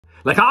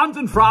Like Hans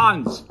and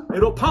Franz,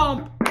 it'll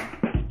pump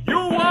you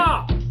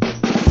up.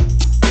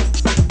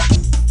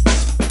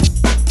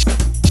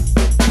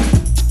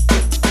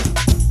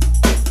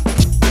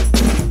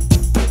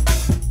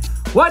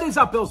 What is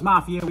up, Bills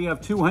Mafia? We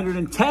have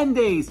 210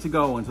 days to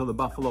go until the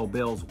Buffalo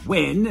Bills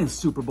win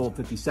Super Bowl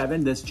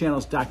 57. This channel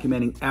is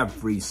documenting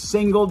every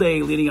single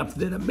day leading up to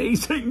that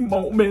amazing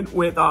moment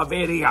with a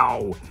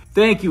video.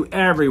 Thank you,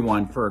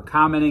 everyone, for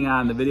commenting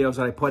on the videos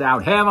that I put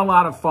out. Have a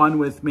lot of fun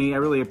with me. I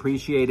really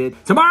appreciate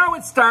it. Tomorrow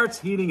it starts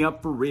heating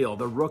up for real.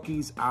 The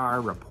rookies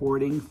are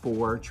reporting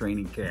for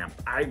training camp.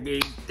 I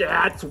mean,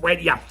 that's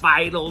when you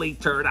finally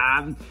turn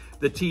on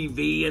the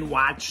TV and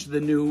watch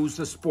the news,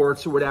 the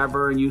sports or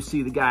whatever, and you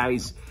see the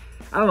guys,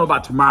 I don't know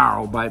about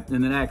tomorrow, but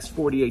in the next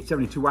 48,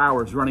 72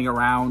 hours running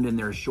around in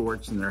their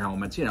shorts and their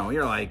helmets, you know,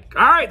 you're like,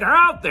 all right, they're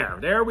out there.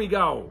 There we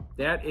go.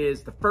 That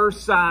is the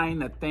first sign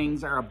that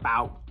things are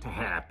about to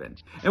happen.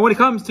 And when it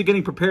comes to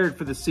getting prepared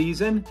for the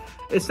season,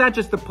 it's not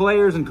just the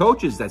players and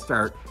coaches that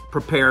start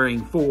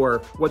preparing for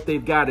what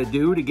they've got to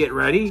do to get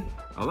ready.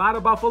 A lot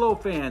of Buffalo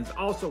fans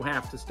also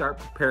have to start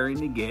preparing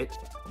to get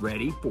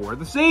ready for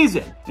the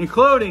season,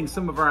 including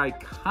some of our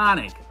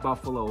iconic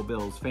Buffalo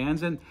Bills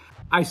fans. And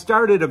I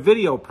started a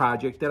video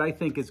project that I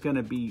think is going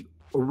to be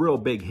a real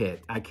big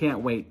hit. I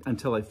can't wait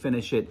until I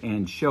finish it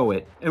and show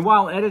it. And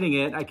while editing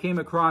it, I came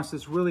across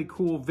this really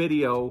cool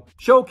video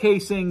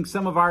showcasing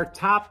some of our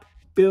top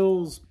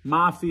Bills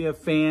Mafia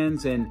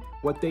fans and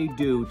what they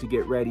do to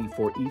get ready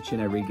for each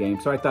and every game.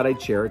 So I thought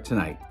I'd share it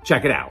tonight.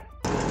 Check it out.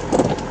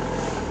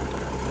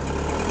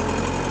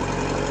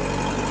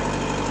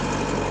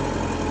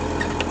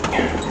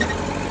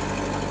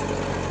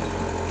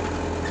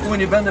 When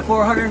you've been to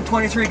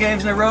 423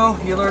 games in a row,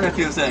 you learn a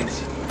few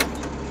things.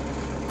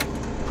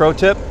 Pro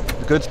tip,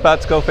 good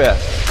spots go fast.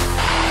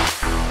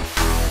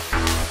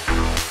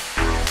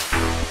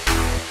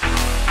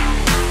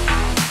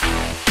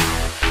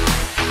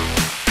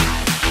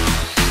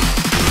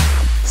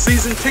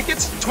 Season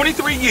tickets,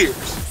 23 years.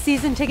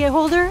 Season ticket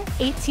holder,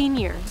 18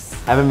 years.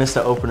 I haven't missed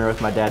an opener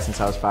with my dad since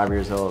I was 5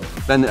 years old.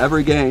 Been to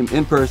every game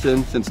in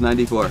person since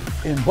 '94.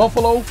 In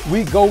Buffalo,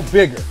 we go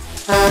bigger.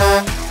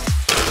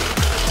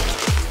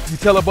 You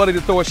tell a buddy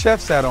to throw a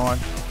chef's hat on.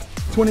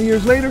 20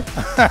 years later,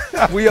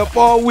 we up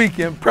all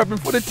weekend prepping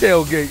for the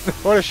tailgate.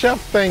 Well, the chef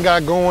thing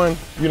got going,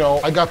 you know,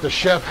 I got the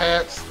chef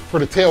hats for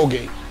the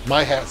tailgate.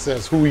 My hat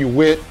says who you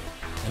with,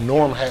 and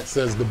Norm hat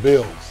says the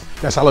Bills.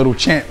 That's our little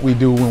chant we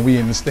do when we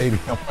in the stadium.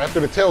 After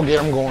the tailgate,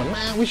 I'm going,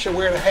 man, we should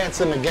wear the hats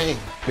in the game.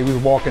 They was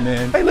walking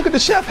in, hey, look at the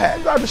chef hat,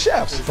 these are the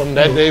chefs. From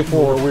that day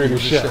forward, we're the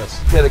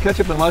chefs. Yeah, the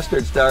ketchup and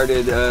mustard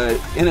started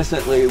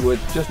innocently with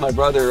just my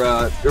brother.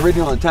 The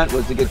original intent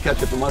was to get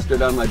ketchup and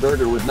mustard on my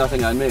burger with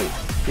nothing on me.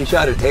 He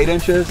shot it 8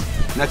 inches,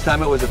 next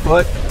time it was a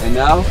foot, and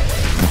now?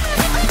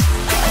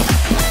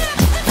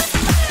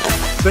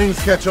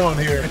 Things catch on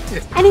here.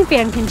 Any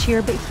fan can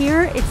cheer, but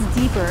here it's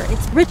deeper.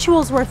 It's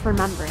rituals worth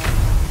remembering.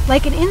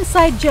 Like an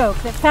inside joke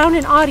that found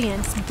an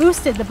audience,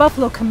 boosted the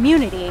Buffalo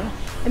community,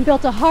 and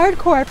built a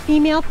hardcore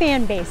female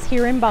fan base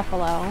here in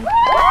Buffalo.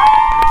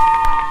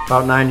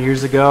 About 9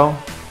 years ago,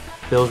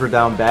 Bills were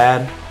down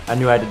bad. I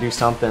knew I had to do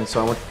something,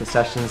 so I went to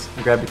concessions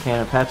and grabbed a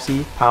can of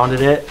Pepsi, pounded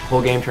it, the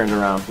whole game turned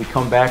around. We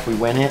come back, we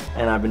win it,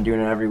 and I've been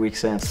doing it every week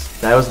since.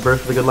 That was the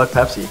birth of the Good Luck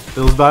Pepsi.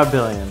 Bills by a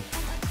billion.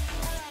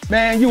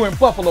 Man, you in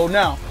Buffalo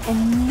now.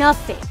 And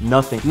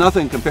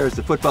Nothing Compares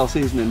to football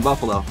season in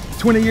Buffalo.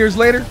 20 years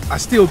later, I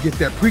still get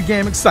that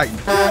pregame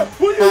excitement.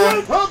 Who you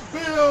with? The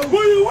Bills. Who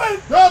you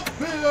with? The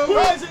Bills.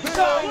 Rise and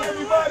shine,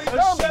 everybody.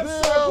 The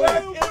chefs are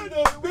back in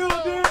the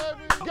building.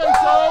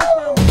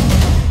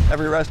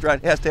 Every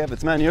restaurant has to have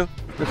its menu.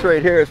 This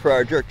right here is for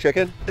our jerk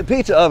chicken. The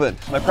pizza oven,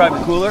 my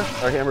private cooler,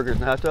 our hamburgers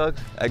and hot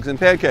dogs, eggs and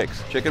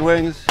pancakes, chicken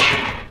wings,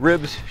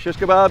 ribs, shish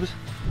kebabs.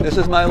 This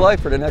is my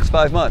life for the next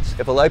 5 months.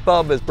 If a light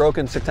bulb is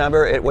broken in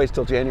September, it waits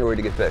till January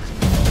to get fixed.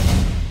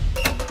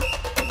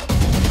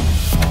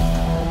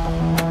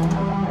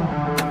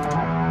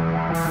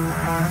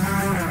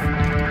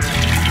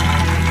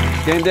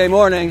 Game day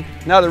morning,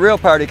 now the real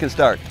party can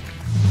start.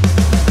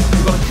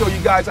 We're gonna show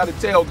you guys how to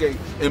tailgate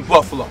in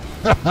Buffalo.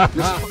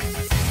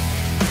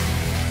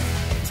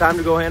 Time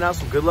to go hand out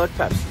some Good Luck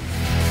Pepsi.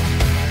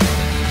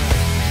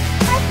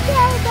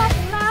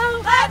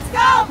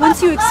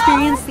 once you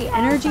experience the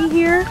energy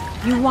here,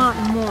 you want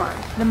more.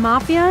 The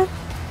Mafia,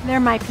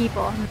 they're my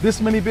people. This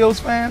many Bills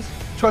fans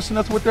trusting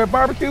us with their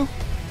barbecue?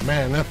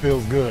 Man, that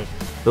feels good.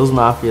 Bills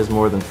Mafia is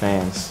more than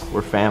fans.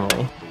 We're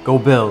family. Go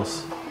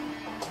Bills.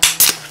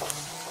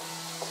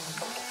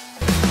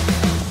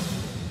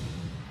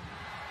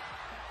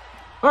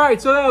 All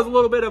right, so that was a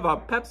little bit of a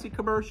Pepsi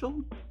commercial.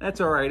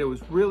 That's all right. It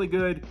was really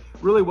good,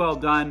 really well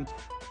done.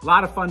 A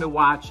lot of fun to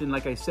watch. And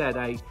like I said,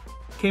 I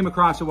came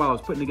across it while I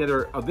was putting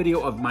together a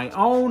video of my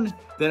own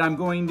that I'm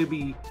going to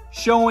be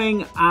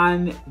showing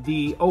on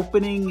the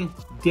opening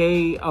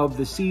day of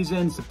the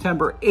season,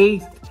 September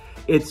 8th.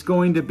 It's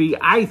going to be,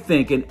 I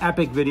think, an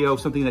epic video,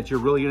 something that you're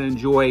really going to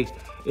enjoy.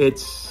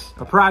 It's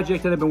a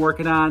project that I've been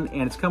working on,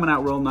 and it's coming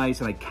out real nice,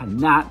 and I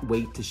cannot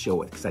wait to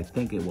show it because I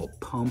think it will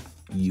pump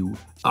you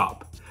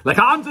up. Like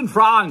Hans and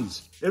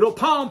Franz, it'll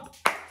pump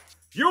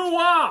you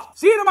up.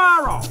 See you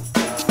tomorrow.